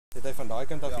Zit hy van daai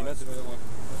kant af hier net? Dis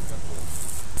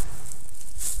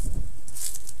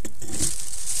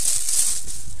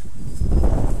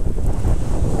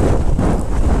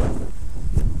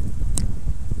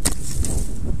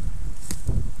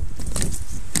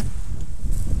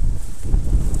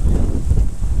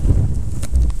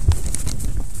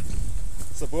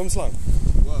 'n boomslang.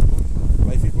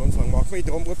 Wyfie boomslang. Maak my die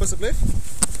drom oop asseblief.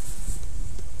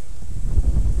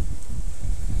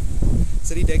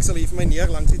 Sit die deksel hier vir my neer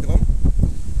langs die drom.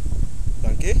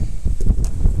 Dankie.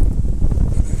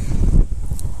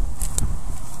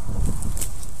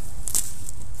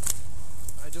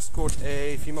 I just caught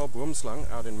a female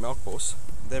boomslang out in Melkbos.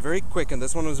 They're very quick, and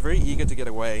this one was very eager to get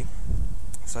away,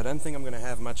 so I don't think I'm going to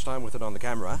have much time with it on the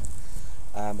camera.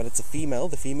 But it's a female.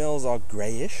 The females are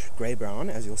greyish, grey-brown,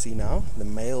 as you'll see now. The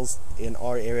males in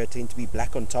our area tend to be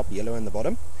black on top, yellow on the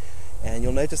bottom. And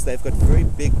you'll notice they've got very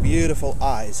big, beautiful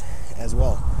eyes as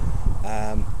well.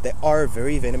 They are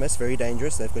very venomous, very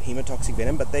dangerous. They've got haemotoxic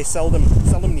venom, but they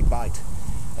seldomly bite.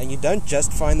 And you don't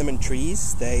just find them in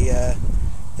trees.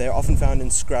 They're often found in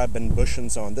scrub and bush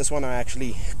and so on. This one I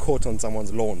actually caught on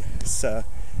someone's lawn. So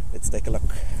let's take a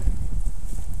look.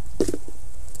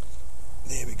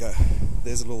 There we go.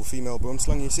 There's a little female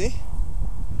boomslang, you see.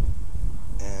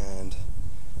 And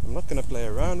I'm not going to play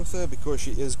around with her because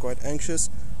she is quite anxious.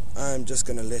 I'm just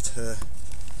going to let her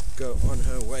go on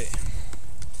her way.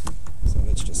 So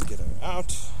let's just get her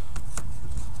out.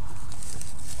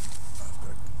 I've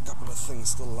got a couple of things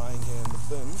still lying here in the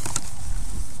bin.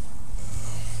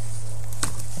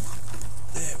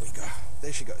 There we go.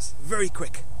 There she goes. Very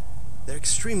quick. They're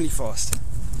extremely fast.